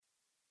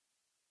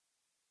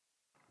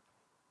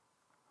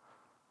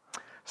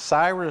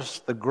Cyrus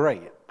the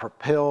Great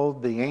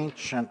propelled the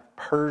ancient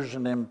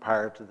Persian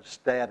Empire to the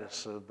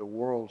status of the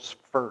world's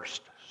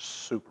first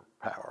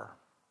superpower,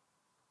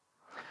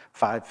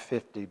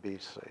 550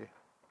 BC.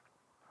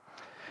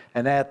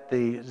 And at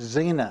the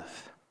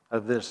zenith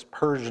of this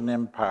Persian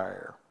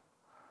Empire,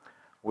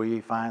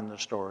 we find the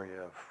story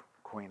of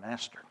Queen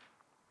Esther.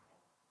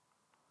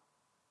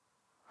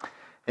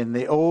 In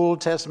the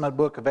Old Testament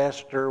book of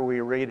Esther,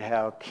 we read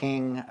how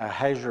King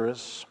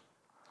Ahasuerus,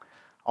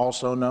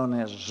 also known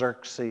as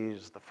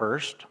Xerxes I,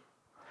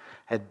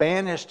 had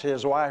banished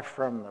his wife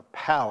from the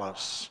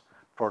palace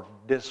for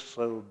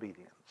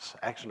disobedience.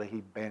 Actually,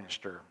 he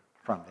banished her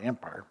from the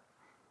empire.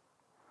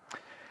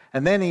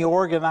 And then he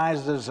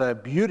organizes a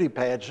beauty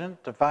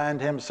pageant to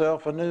find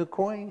himself a new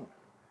queen.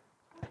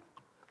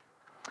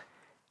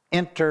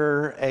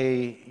 Enter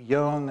a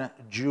young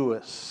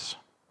Jewess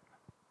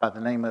by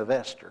the name of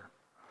Esther,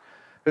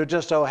 who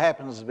just so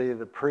happens to be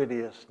the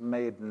prettiest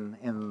maiden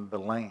in the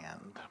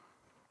land.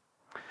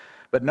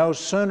 But no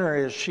sooner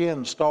is she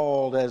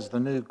installed as the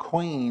new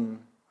queen,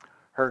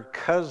 her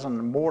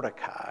cousin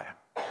Mordecai,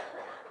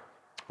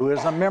 who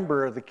is a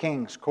member of the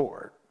king's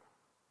court,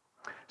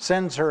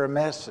 sends her a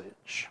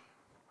message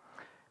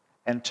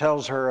and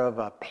tells her of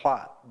a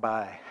plot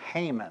by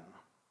Haman,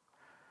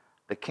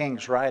 the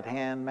king's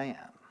right-hand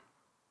man,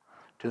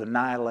 to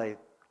annihilate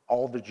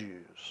all the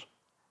Jews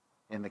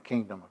in the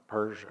kingdom of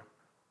Persia.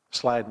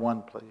 Slide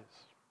 1, please.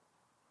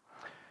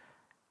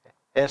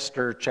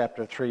 Esther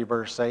chapter 3,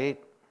 verse 8.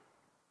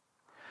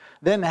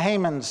 Then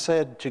Haman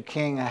said to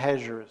King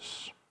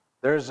Ahasuerus,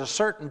 "There is a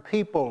certain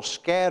people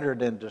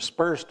scattered and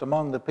dispersed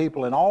among the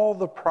people in all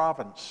the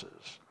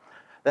provinces."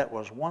 That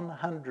was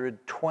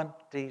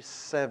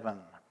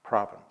 127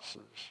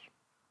 provinces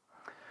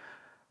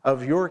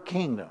of your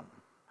kingdom.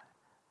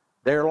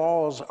 Their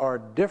laws are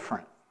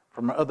different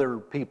from other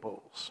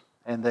people's,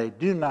 and they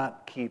do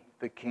not keep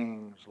the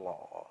king's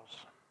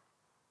laws.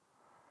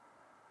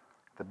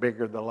 The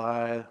bigger the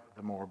lie,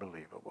 the more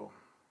believable.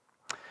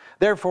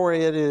 Therefore,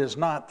 it is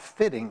not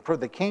fitting for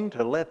the king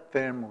to let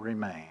them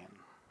remain.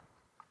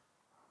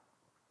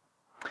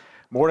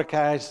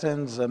 Mordecai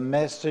sends a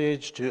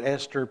message to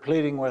Esther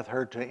pleading with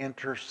her to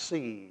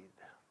intercede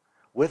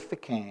with the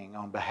king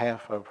on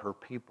behalf of her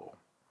people.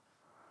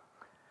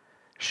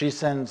 She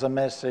sends a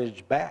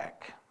message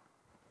back.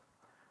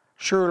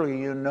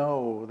 "Surely you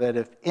know that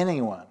if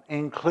anyone,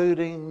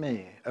 including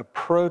me,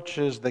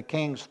 approaches the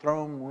king's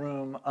throne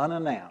room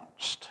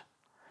unannounced,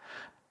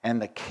 and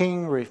the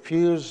king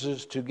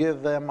refuses to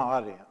give them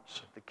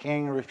audience, the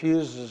king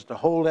refuses to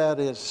hold out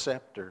his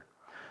scepter,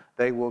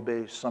 they will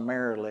be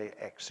summarily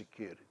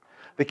executed.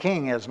 The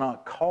king has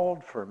not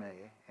called for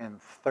me in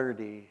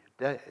 30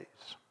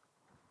 days.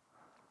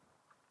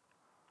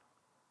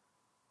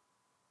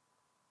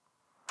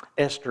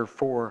 Esther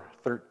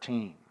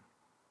 4:13.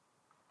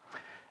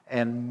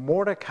 And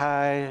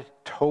Mordecai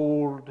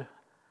told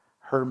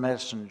her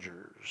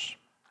messengers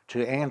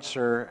to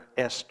answer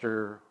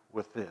Esther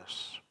with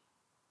this: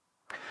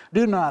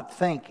 "Do not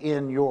think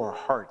in your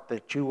heart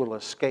that you will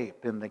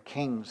escape in the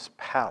king's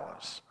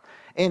palace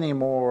any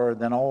more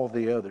than all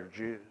the other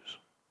Jews.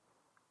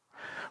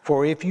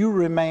 For if you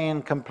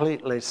remain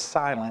completely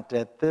silent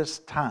at this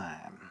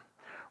time,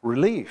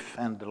 relief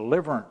and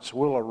deliverance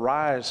will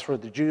arise for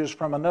the Jews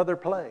from another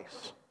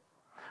place,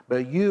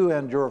 but you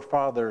and your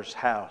father's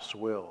house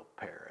will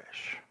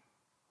perish.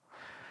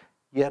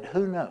 Yet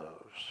who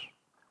knows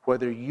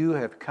whether you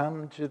have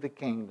come to the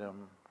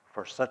kingdom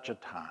for such a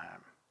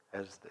time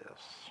as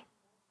this?"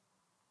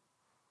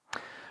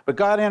 But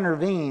God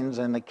intervenes,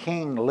 and the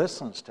king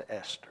listens to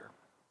Esther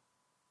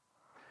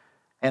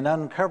and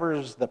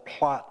uncovers the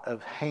plot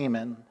of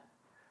Haman,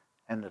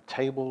 and the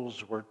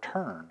tables were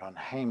turned on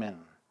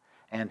Haman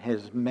and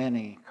his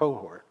many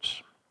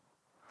cohorts.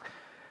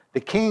 The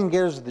king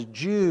gives the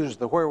Jews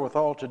the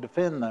wherewithal to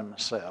defend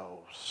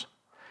themselves,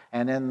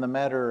 and in the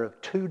matter of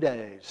 2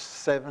 days,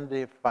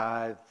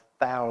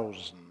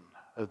 75,000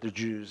 of the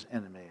Jews'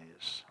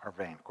 enemies are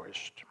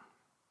vanquished.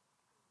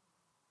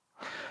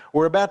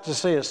 We're about to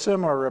see a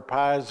similar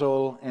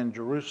reprisal in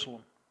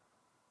Jerusalem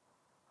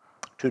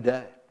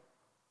today.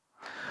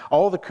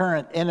 All the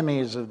current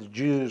enemies of the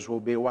Jews will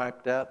be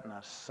wiped out in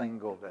a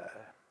single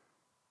day.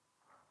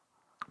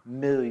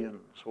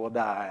 Millions will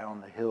die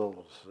on the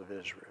hills of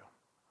Israel.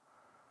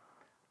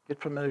 Get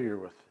familiar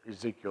with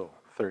Ezekiel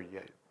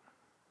 38.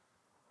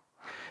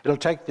 It'll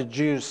take the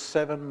Jews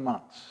 7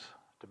 months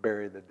to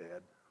bury the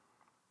dead.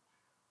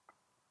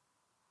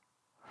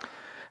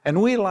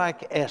 And we,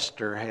 like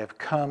Esther, have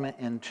come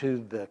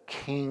into the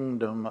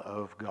kingdom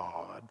of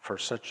God for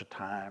such a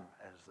time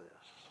as this.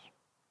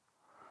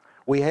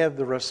 We have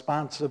the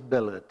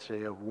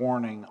responsibility of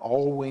warning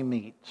all we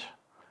meet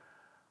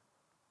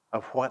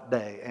of what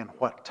day and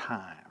what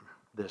time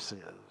this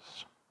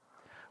is.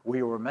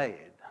 We were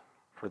made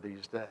for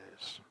these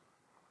days.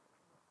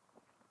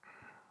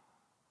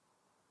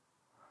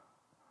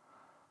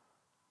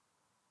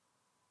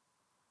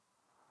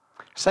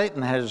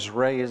 Satan has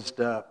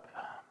raised up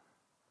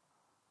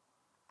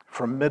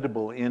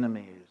formidable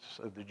enemies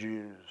of the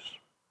Jews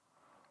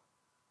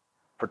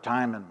for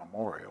time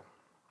immemorial.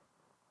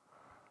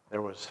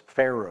 There was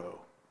Pharaoh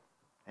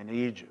in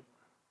Egypt,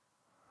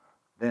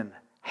 then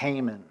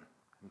Haman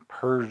in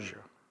Persia.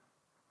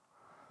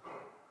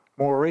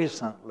 More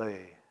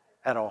recently,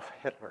 Adolf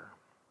Hitler.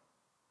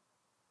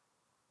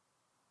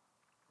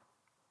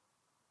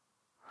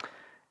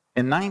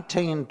 In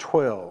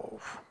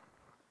 1912,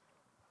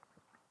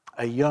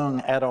 a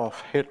young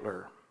Adolf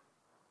Hitler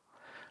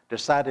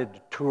decided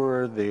to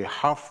tour the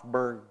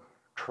Hofburg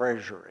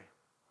Treasury,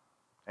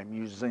 a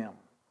museum.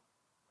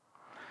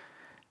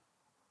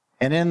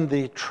 And in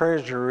the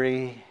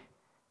treasury,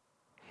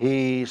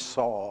 he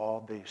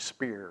saw the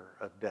Spear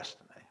of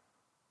Destiny,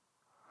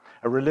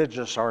 a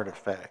religious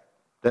artifact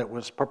that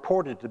was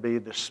purported to be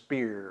the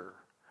spear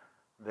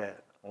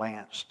that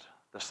lanced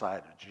the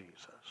side of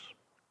Jesus.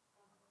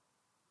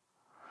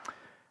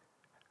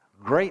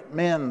 Great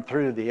men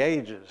through the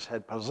ages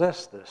had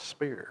possessed this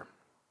spear.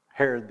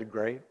 Herod the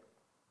Great,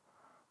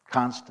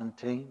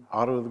 Constantine,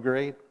 Otto the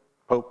Great,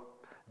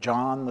 Pope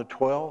John the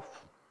 12th.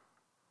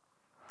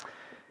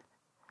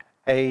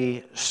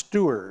 A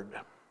steward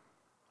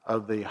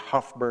of the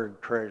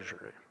Hofburg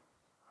Treasury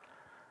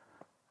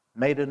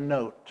made a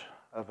note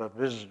of a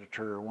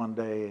visitor one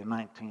day in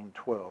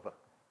 1912.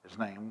 His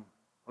name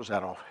was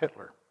Adolf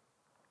Hitler.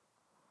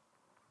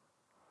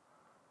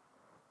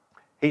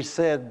 He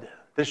said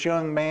this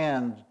young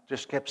man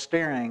just kept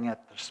staring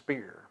at the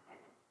spear.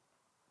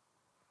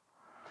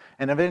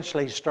 And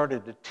eventually he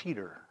started to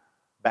teeter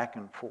back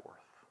and forth.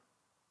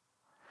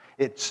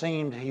 It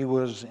seemed he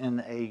was in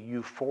a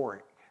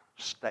euphoric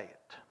state.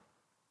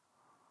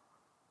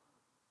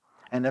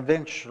 And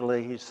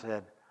eventually he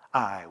said,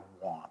 I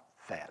want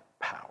that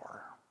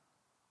power.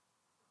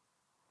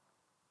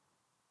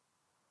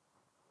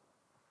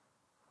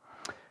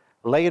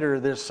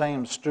 Later, this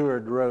same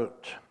steward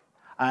wrote,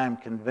 I am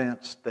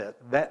convinced that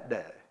that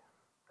day,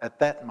 at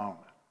that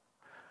moment,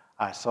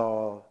 I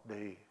saw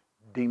the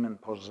demon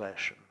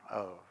possession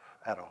of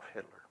Adolf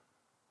Hitler.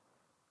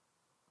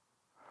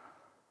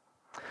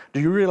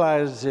 Do you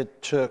realize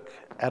it took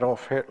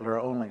Adolf Hitler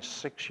only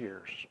 6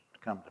 years to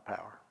come to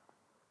power?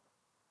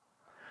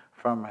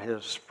 From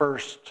his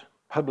first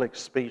public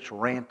speech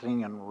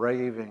ranting and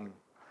raving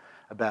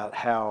about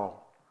how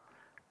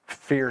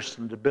fierce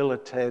and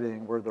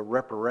debilitating were the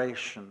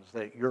reparations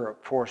that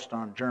Europe forced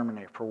on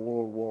Germany for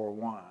World War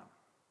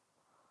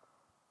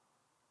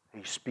I.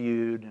 He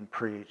spewed and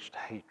preached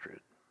hatred.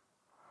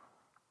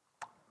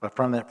 But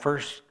from that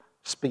first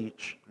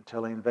speech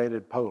until he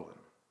invaded Poland,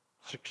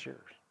 6 years.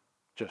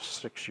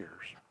 Just 6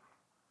 years.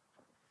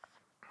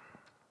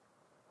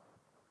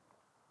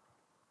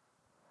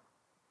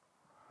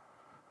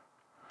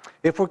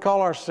 If we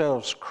call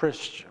ourselves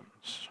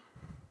Christians,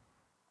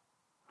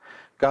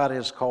 God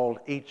has called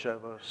each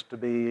of us to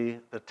be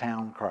the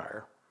town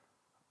crier,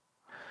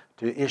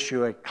 to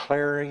issue a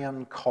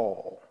clarion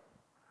call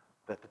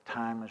that the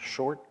time is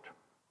short,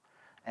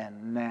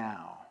 and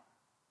now,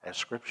 as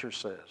Scripture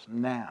says,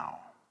 now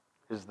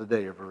is the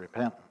day of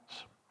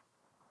repentance.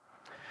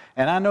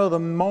 And I know the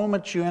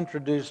moment you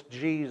introduce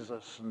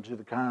Jesus into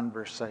the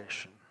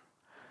conversation,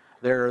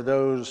 there are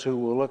those who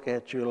will look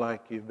at you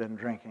like you've been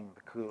drinking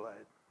the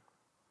Kool-Aid.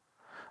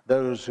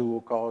 Those who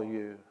will call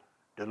you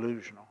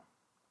delusional.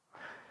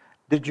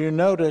 Did you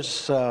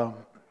notice the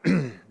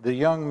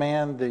young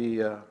man,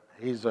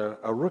 he's a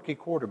rookie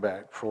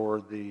quarterback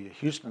for the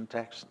Houston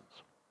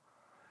Texans.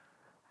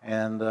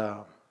 And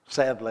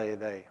sadly,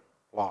 they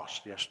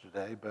lost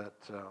yesterday. But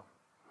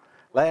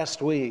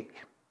last week,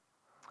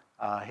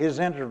 his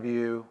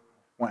interview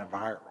went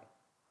viral.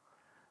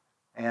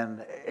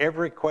 And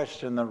every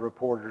question the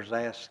reporters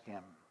asked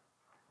him,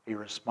 he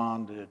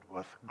responded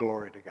with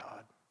glory to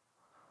God.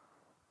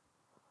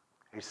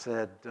 He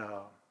said,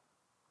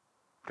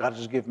 God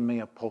has given me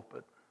a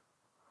pulpit,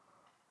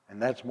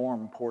 and that's more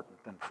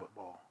important than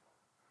football.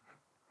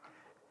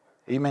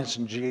 He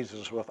mentioned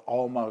Jesus with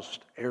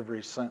almost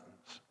every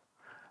sentence.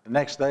 The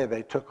next day,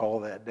 they took all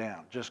that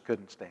down. Just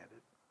couldn't stand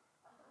it.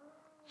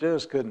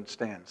 Just couldn't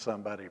stand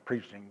somebody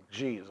preaching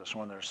Jesus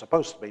when they're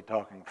supposed to be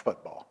talking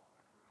football.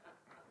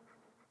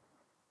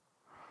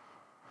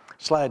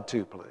 Slide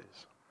 2,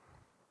 please.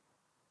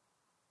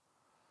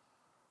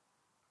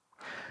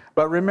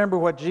 But remember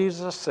what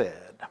Jesus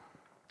said,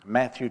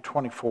 Matthew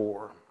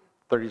 24,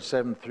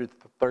 37 through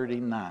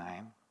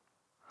 39.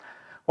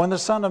 When the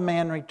Son of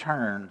Man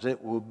returns,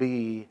 it will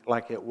be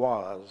like it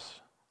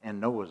was in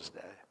Noah's day.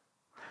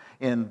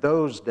 In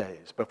those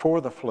days, before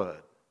the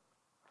flood,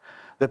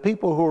 the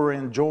people who were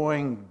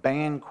enjoying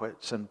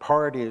banquets and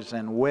parties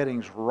and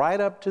weddings right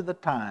up to the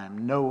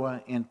time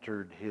Noah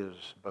entered his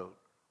boat.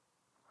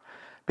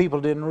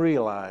 People didn't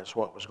realize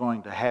what was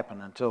going to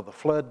happen until the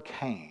flood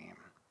came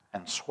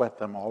and swept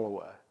them all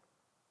away.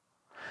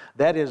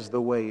 That is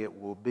the way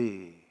it will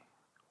be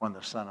when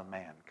the Son of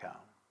Man comes.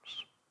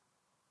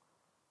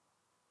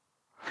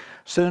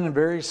 Soon and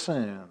very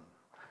soon,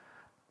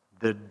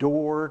 the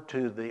door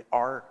to the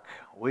ark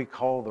we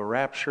call the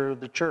rapture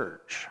of the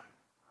church,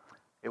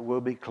 it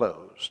will be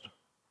closed,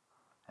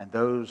 and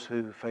those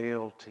who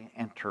fail to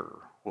enter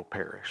will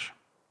perish.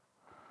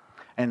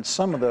 And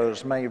some of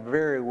those may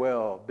very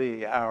well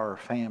be our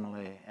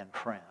family and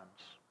friends.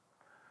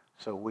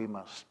 So we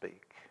must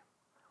speak.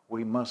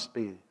 We must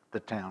be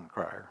the town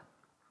crier.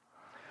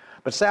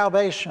 But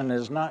salvation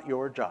is not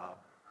your job.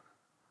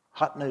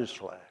 Hot news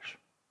flash.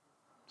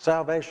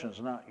 Salvation is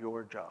not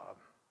your job.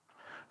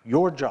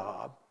 Your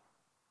job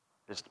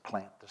is to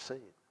plant the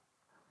seed,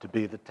 to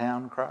be the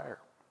town crier.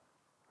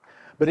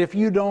 But if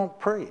you don't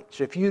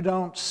preach, if you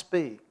don't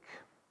speak,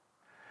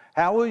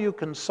 how will you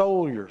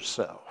console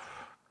yourself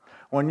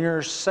when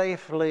you're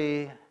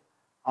safely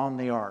on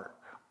the ark,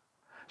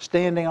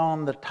 standing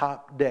on the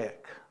top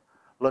deck,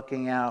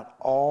 looking out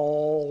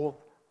all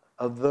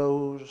of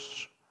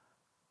those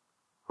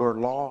who are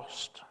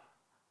lost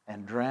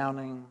and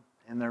drowning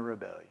in their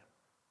rebellion?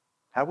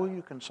 How will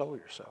you console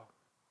yourself?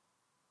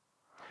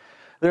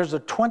 There's a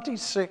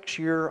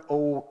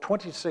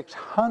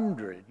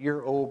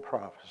 2,600-year-old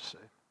prophecy,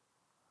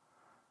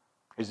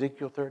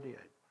 Ezekiel 38.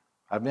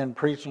 I've been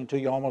preaching to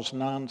you almost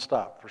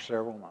nonstop for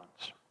several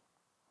months.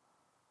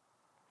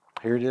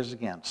 Here it is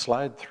again,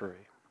 slide 3.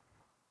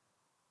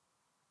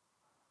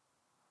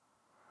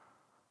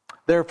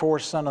 Therefore,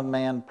 Son of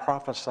Man,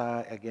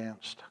 prophesy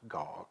against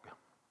Gog.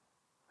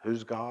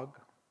 Who's Gog?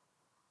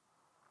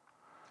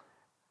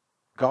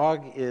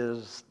 Gog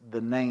is the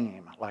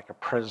name, like a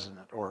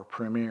president or a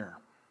premier.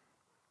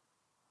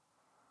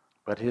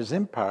 But his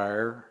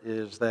empire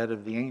is that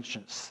of the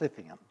ancient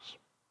Scythians.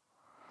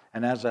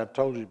 And as I've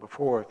told you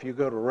before, if you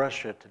go to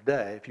Russia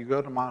today, if you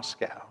go to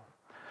Moscow,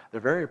 they're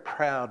very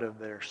proud of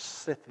their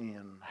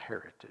Scythian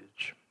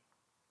heritage.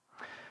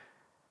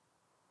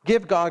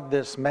 Give Gog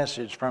this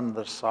message from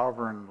the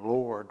sovereign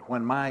Lord.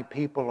 When my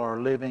people are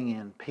living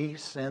in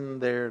peace in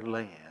their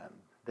land,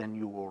 then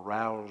you will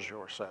rouse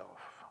yourself.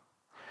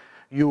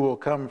 You will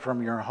come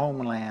from your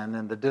homeland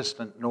in the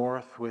distant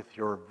north with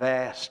your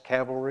vast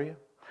cavalry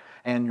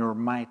and your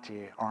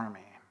mighty army.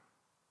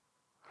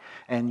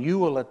 And you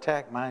will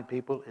attack my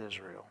people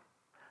Israel,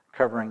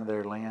 covering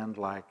their land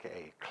like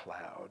a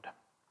cloud.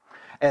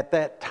 At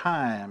that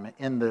time,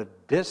 in the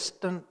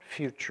distant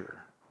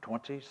future,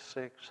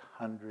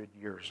 2,600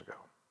 years ago,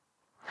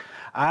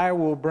 I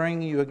will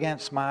bring you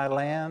against my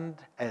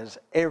land as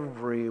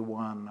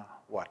everyone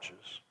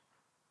watches.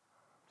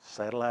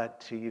 Satellite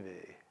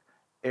TV,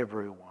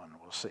 everyone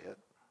will see it.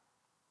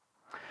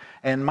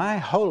 And my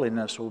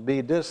holiness will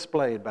be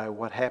displayed by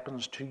what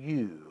happens to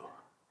you,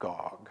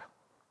 Gog.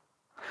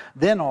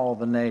 Then all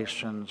the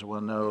nations will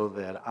know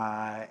that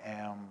I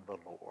am the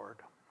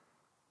Lord.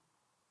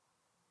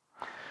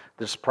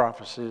 This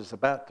prophecy is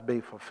about to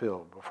be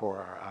fulfilled before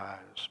our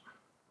eyes.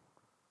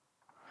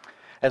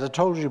 As I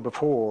told you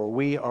before,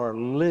 we are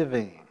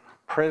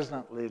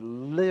presently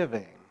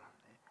living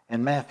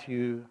in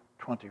Matthew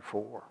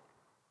 24.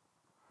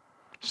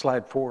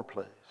 Slide 4,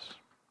 please.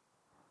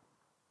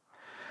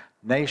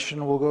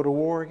 Nation will go to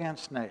war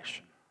against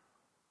nation.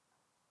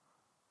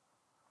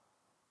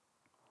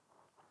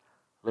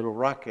 Little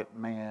rocket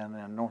man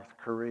in North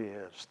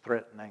Korea is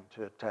threatening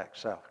to attack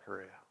South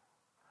Korea.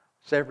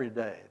 It's every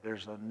day.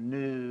 There's a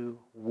new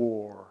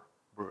war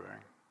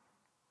brewing.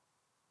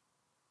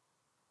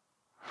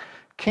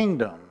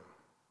 Kingdom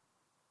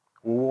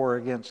will war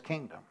against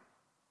kingdom.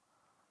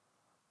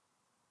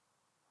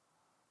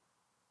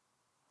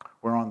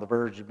 We're on the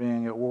verge of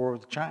being at war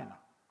with China.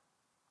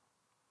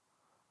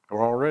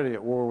 We're already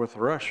at war with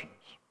the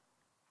Russians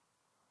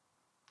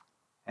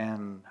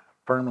and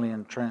firmly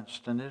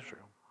entrenched in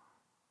Israel.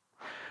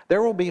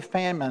 There will be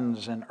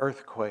famines and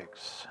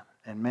earthquakes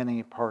in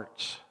many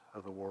parts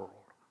of the world.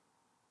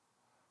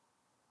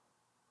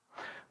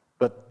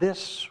 But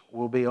this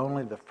will be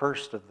only the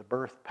first of the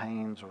birth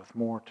pains, with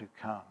more to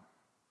come.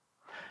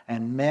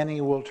 And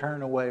many will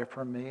turn away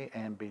from me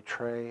and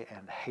betray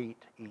and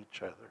hate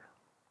each other.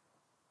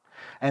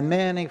 And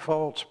many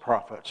false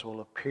prophets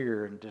will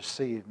appear and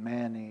deceive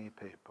many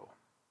people.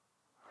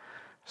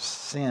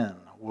 Sin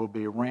will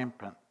be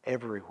rampant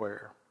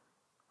everywhere,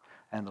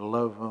 and the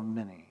love of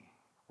many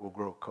will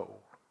grow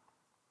cold.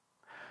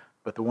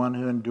 But the one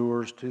who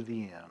endures to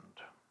the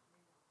end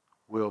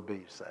will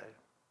be saved.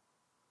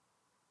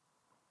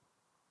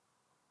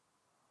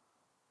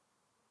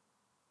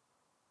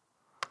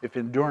 If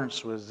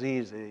endurance was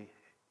easy,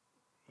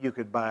 you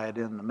could buy it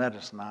in the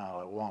medicine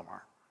aisle at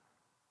Walmart.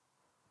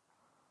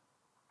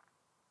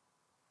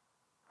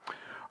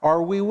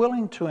 Are we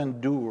willing to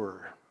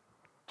endure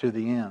to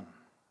the end?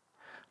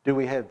 Do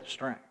we have the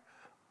strength?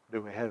 Do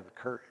we have the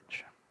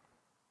courage?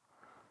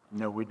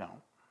 No, we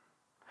don't.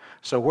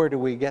 So where do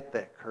we get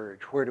that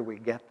courage? Where do we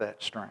get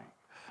that strength?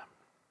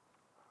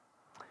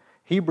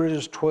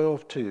 Hebrews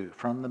 12:2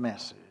 from the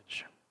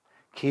Message.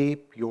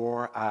 Keep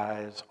your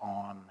eyes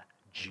on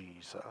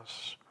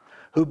Jesus,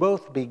 who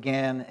both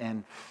began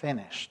and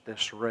finished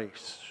this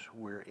race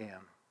we're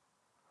in.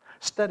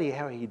 Study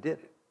how he did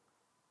it,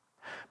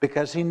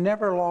 because he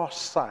never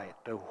lost sight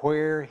of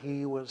where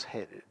he was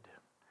headed,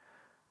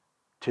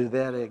 to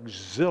that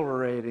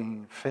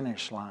exhilarating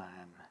finish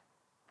line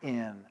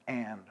in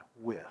and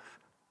with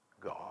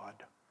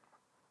God.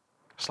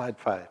 Slide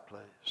 5,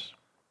 please.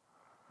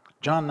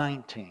 John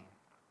 19.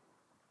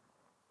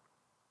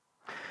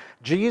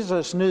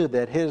 Jesus knew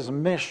that his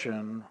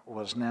mission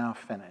was now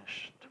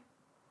finished.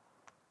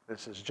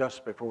 This is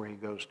just before he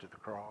goes to the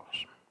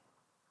cross.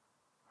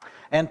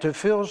 And to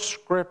fill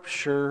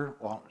Scripture,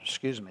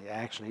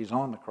 actually he's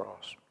on the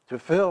cross. To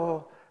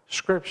fill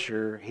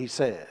Scripture, he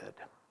said,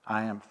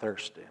 I am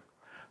thirsty.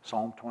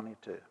 Psalm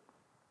 22.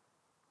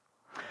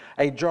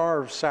 A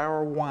jar of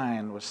sour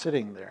wine was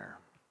sitting there.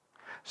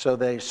 So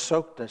they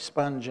soaked a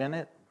sponge in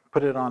it,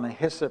 put it on a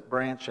hyssop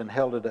branch, and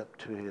held it up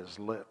to his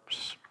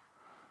lips.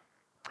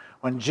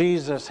 When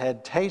Jesus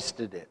had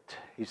tasted it,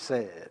 he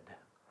said,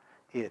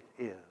 it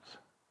is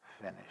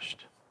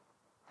finished.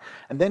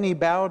 And then he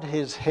bowed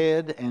his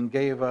head and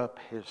gave up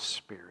his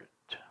spirit.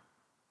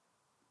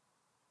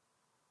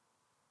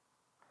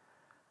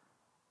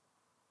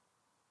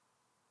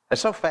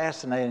 It's so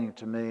fascinating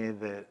to me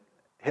that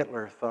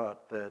Hitler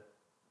thought that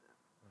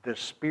the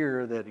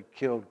spear that had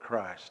killed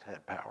Christ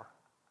had power.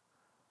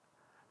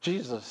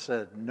 Jesus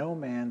said, no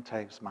man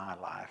takes my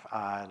life,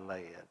 I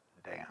lay it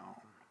down.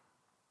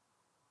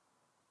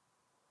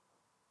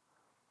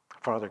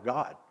 Father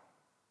God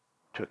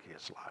took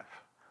his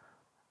life.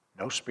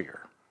 No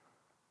spear.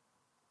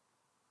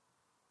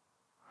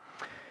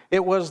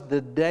 It was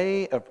the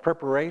day of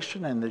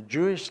preparation, and the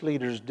Jewish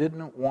leaders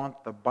didn't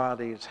want the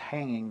bodies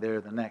hanging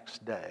there the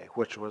next day,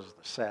 which was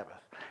the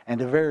Sabbath,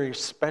 and a very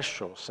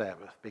special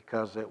Sabbath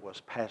because it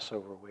was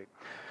Passover week.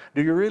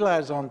 Do you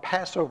realize on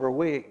Passover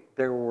week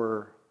there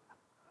was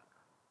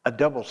a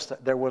double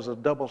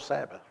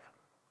Sabbath?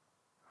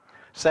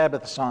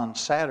 Sabbath's on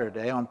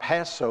Saturday. On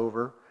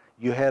Passover,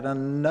 you had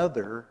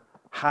another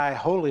high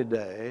holy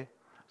day,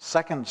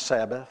 second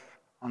Sabbath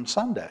on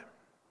Sunday.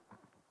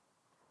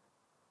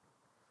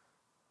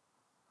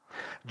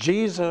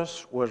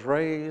 Jesus was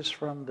raised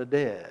from the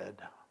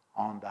dead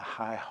on the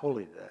high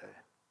holy day,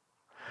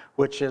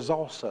 which is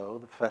also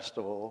the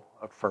festival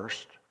of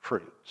first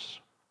fruits.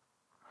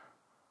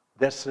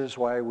 This is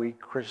why we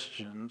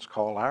Christians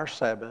call our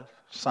Sabbath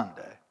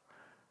Sunday.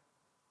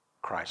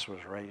 Christ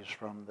was raised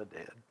from the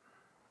dead.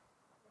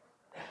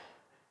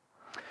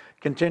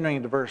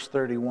 Continuing to verse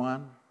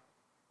 31.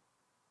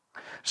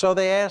 So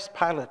they asked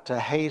Pilate to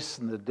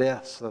hasten the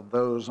deaths of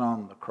those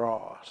on the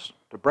cross,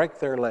 to break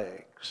their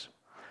legs.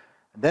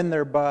 Then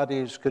their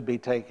bodies could be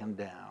taken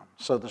down.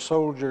 So the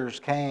soldiers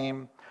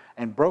came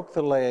and broke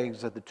the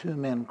legs of the two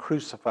men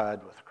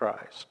crucified with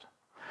Christ.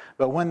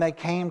 But when they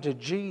came to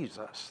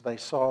Jesus, they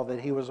saw that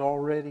he was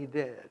already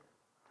dead.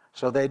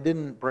 So they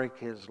didn't break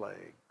his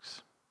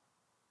legs.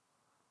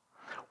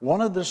 One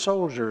of the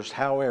soldiers,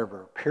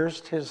 however,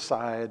 pierced his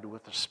side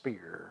with a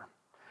spear,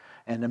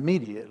 and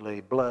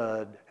immediately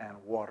blood and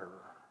water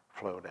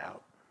flowed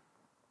out.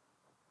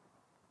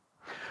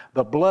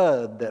 The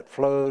blood that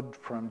flowed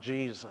from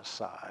Jesus'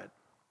 side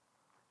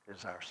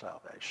is our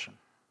salvation.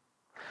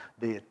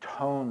 The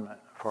atonement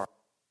for our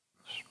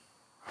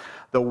sins.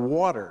 The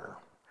water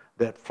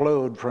that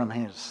flowed from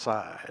his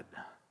side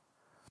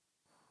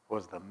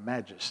was the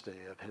majesty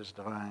of his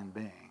divine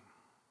being.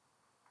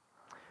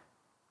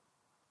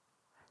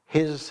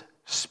 His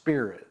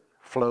spirit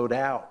flowed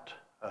out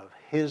of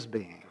his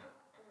being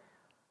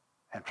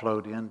and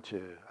flowed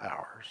into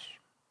ours.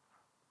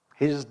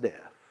 His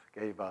death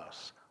gave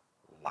us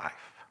life.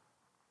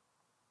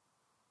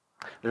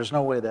 There's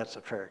no way that's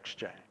a fair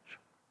exchange.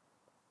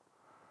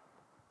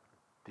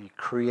 The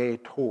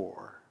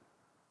Creator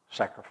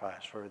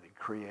sacrificed for the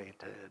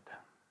created.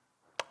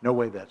 No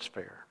way that's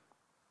fair.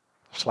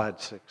 Slide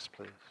 6,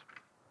 please.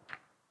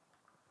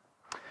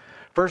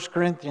 1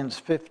 Corinthians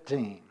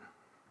 15.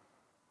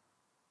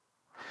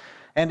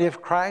 And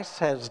if Christ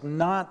has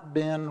not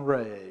been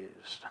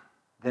raised,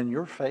 then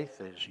your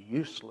faith is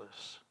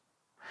useless,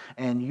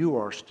 and you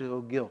are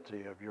still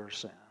guilty of your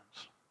sins.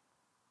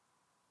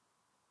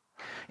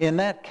 In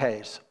that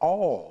case,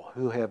 all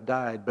who have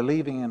died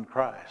believing in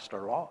Christ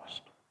are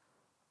lost.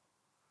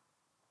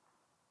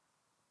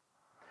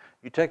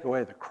 You take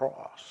away the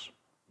cross,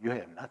 you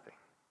have nothing.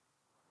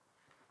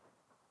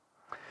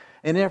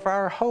 And if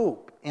our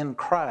hope in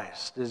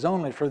Christ is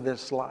only for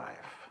this life,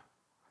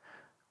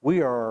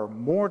 we are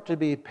more to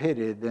be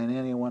pitied than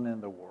anyone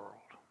in the world.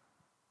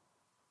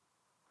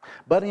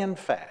 But in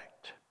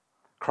fact,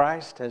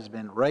 Christ has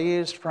been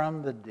raised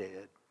from the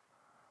dead.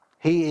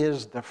 He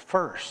is the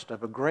first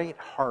of a great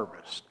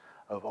harvest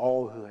of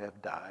all who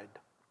have died.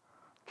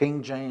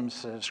 King James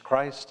says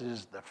Christ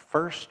is the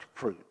first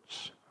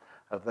fruits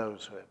of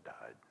those who have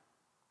died.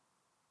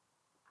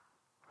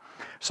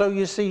 So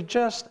you see,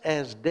 just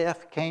as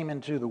death came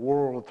into the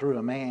world through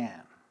a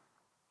man,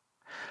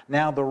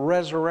 now the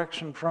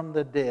resurrection from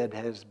the dead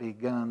has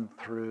begun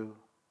through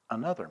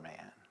another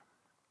man.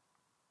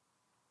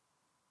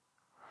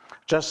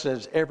 Just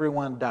as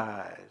everyone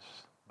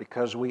dies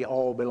because we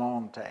all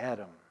belong to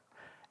Adam,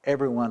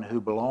 everyone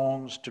who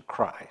belongs to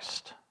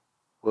Christ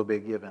will be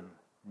given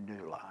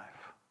new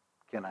life.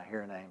 Can I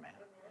hear an amen?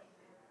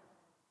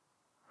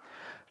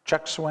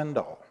 Chuck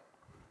Swindoll.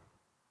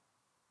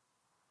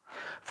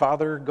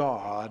 Father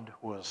God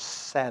was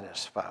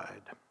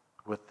satisfied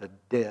with the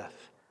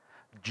death,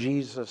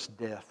 Jesus'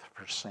 death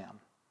for sin.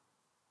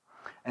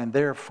 And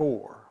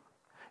therefore,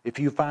 If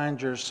you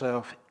find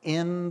yourself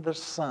in the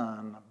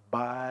Son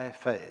by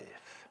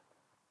faith,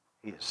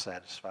 He is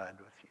satisfied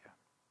with you.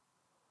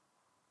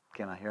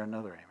 Can I hear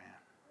another amen?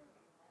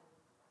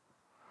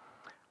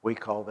 We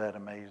call that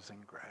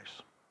amazing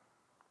grace.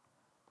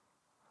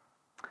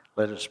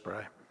 Let us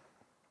pray.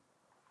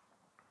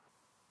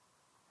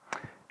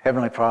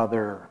 Heavenly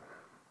Father,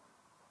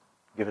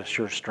 give us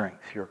your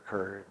strength, your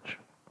courage,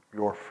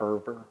 your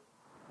fervor.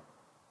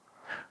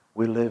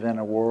 We live in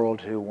a world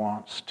who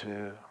wants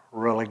to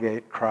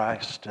relegate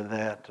Christ to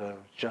that of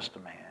just a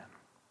man,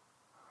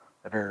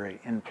 a very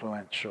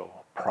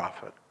influential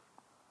prophet,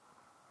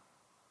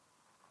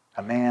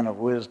 a man of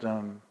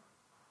wisdom,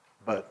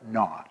 but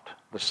not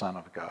the Son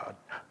of God,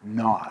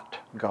 not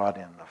God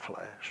in the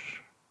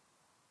flesh,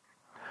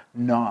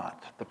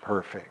 not the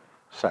perfect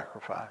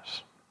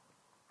sacrifice.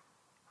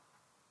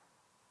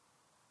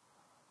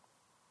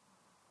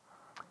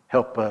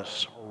 Help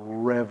us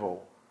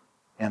revel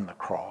in the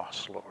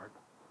cross, Lord.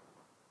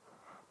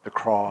 The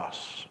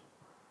cross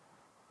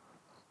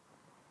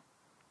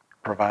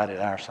provided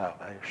our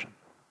salvation.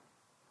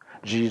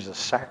 Jesus'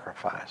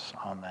 sacrifice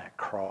on that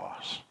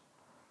cross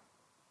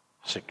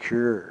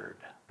secured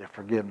the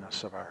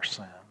forgiveness of our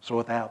sins.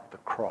 Without the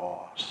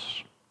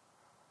cross,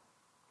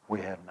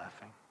 we have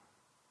nothing.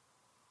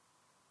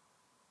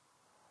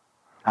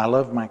 I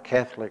love my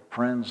Catholic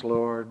friends,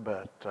 Lord,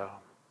 but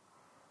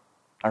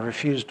I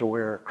refuse to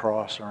wear a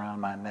cross around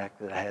my neck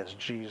that has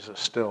Jesus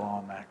still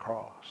on that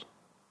cross.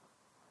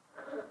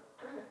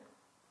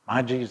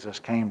 My Jesus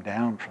came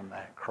down from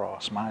that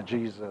cross. My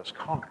Jesus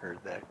conquered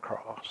that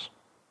cross.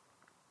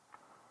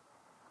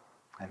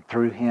 And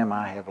through him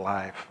I have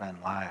life, and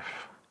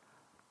life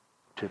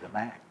to the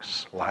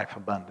max, life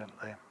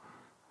abundantly,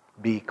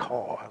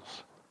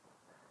 because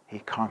he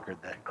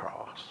conquered that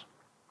cross.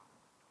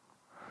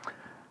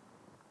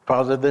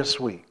 Father, this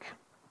week,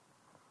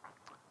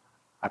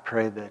 I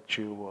pray that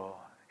you will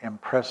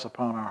impress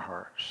upon our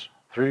hearts,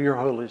 through your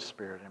Holy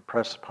Spirit,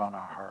 impress upon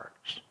our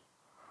hearts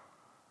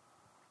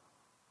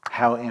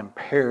how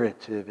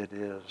imperative it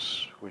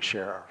is we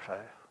share our faith.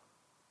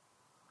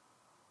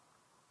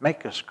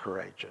 Make us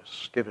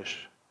courageous. Give us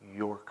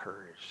your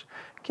courage.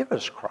 Give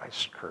us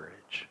Christ's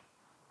courage.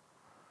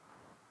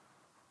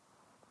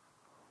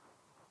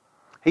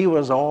 He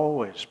was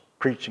always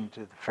preaching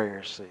to the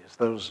Pharisees,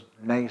 those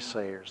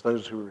naysayers,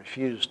 those who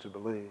refused to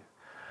believe.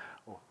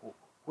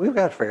 We've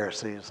got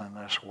Pharisees in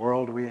this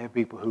world. We have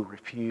people who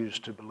refuse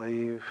to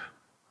believe.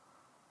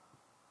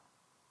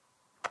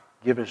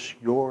 Give us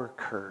your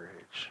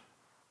courage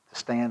to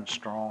stand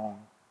strong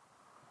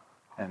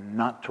and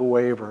not to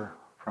waver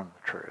from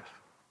the truth,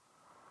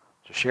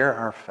 to share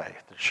our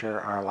faith, to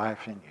share our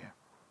life in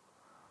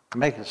you.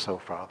 Make it so,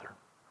 Father.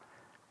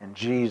 In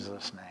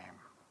Jesus'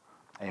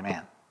 name,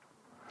 amen.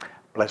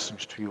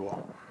 Blessings to you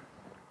all.